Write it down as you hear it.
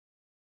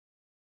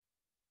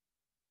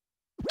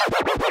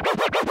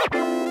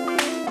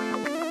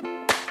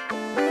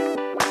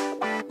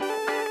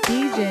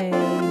DJ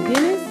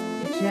Dennis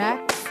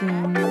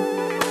Jackson.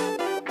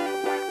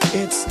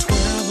 It's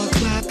 12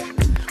 o'clock,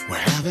 we're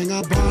having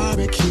a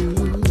barbecue.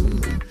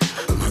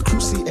 My crew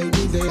CAD,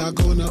 they are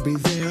gonna be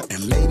there.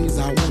 And ladies,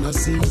 I wanna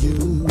see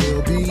you.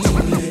 We'll be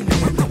in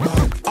the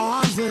park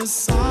on this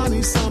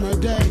sunny summer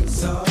day.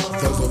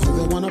 Those of you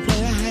that wanna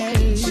play a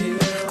hay,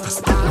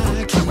 'cause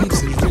I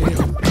keeps it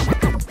real.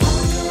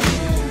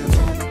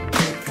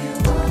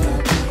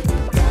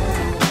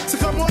 So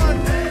come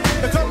on,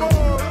 come on.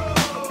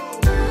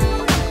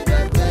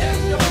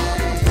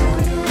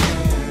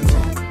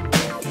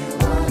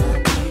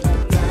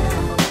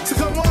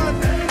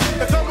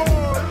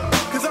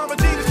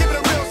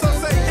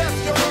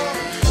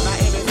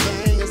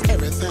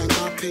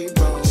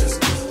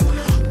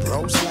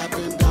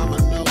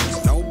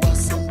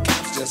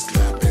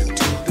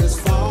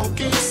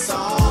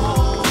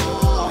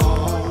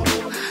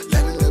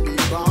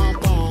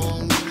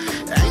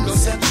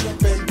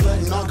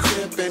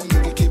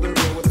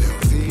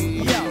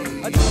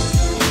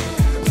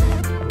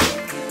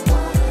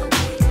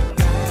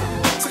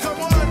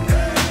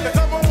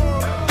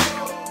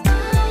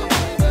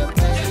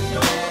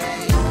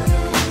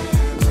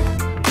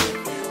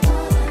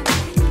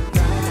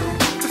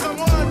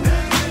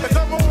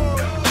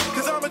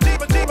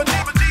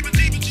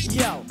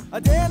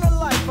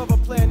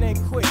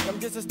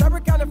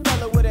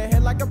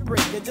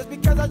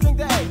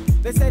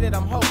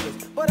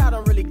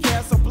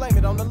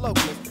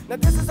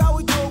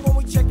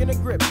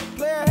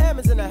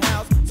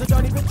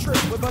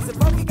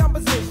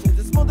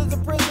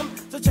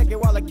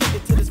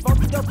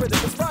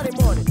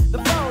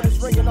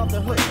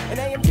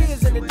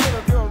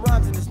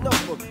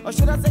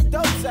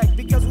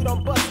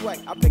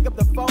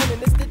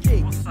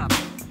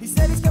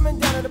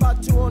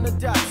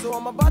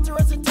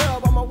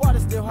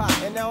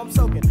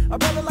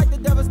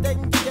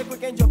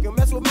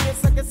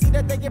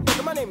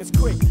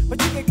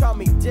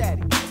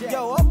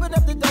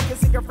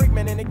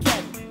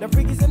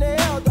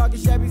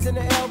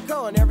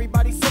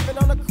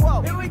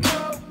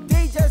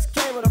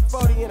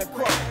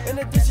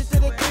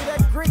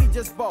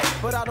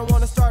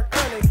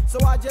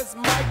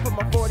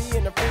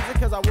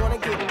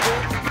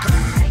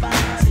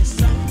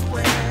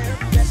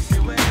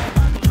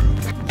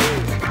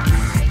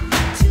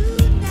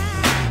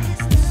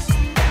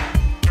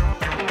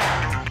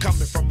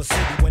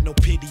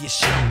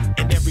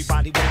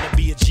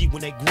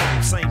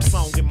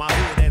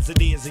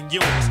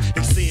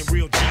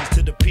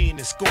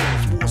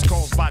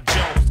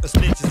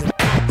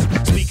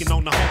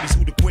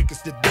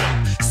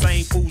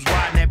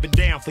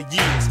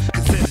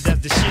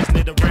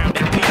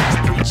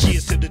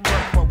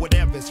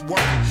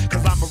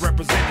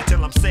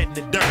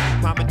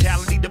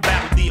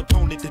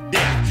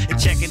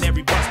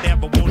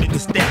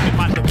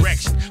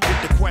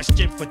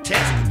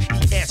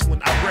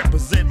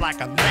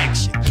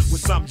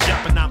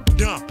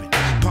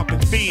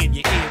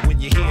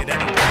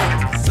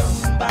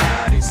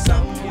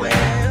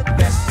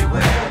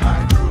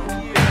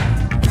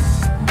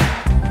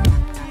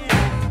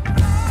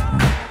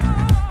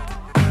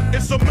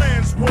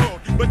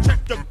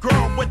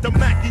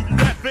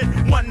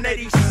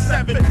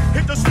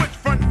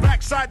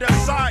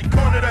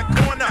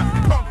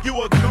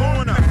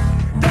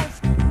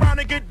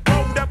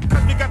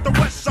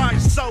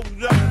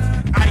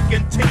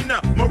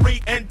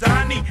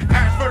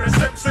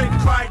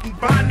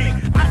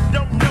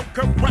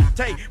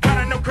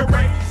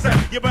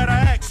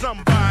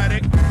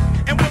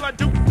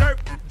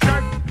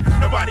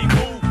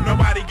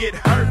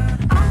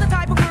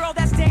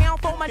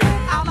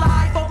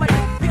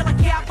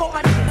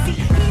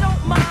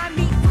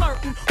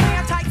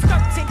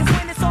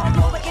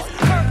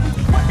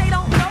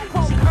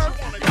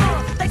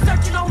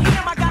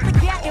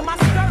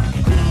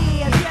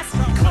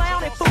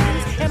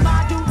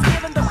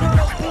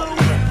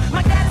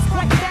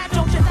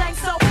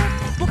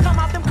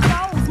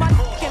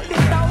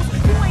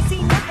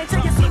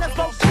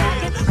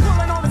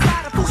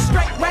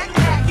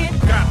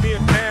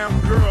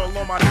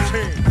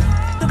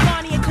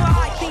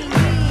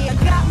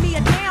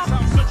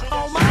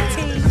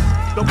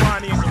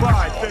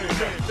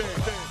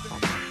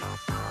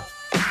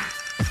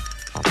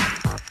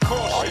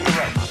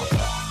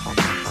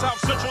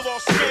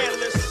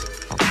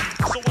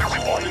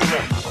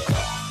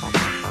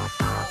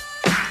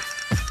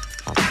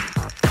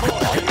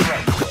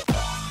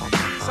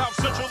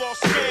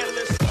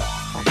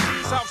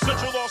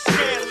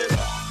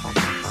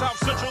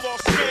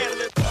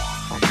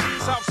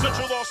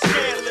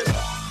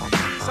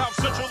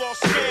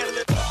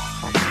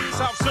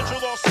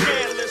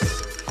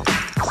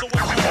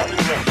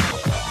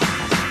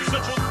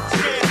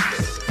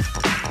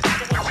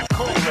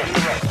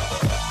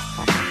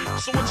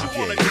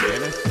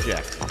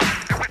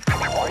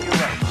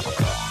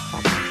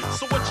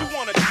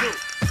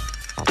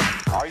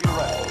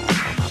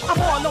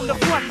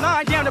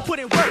 put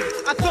in work.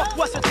 I thought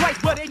once or twice,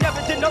 but they never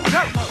did no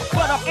dirt.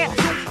 But I'm amped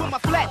to put my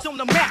flats on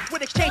the map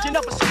with exchanging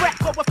of a scrap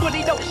for a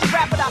fully loaded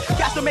strap. But I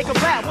got to make a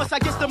rap once I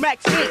get the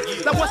max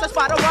in. Now once I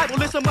spot a rival,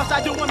 it's a must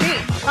I do them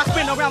in. I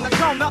spin around the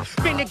corner,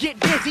 finna get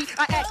busy.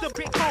 I asked the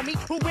big homie,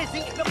 who is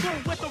he? The boom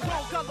with the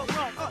wrong color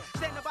wrong.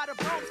 Standing by the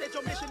broom, said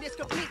your mission is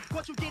complete.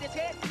 Once you get his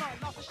head blown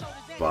off the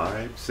shoulders.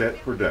 Vibe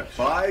Set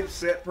Production. Vibe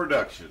Set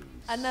Productions.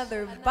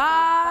 Another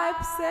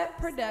Vibe Set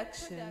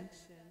production.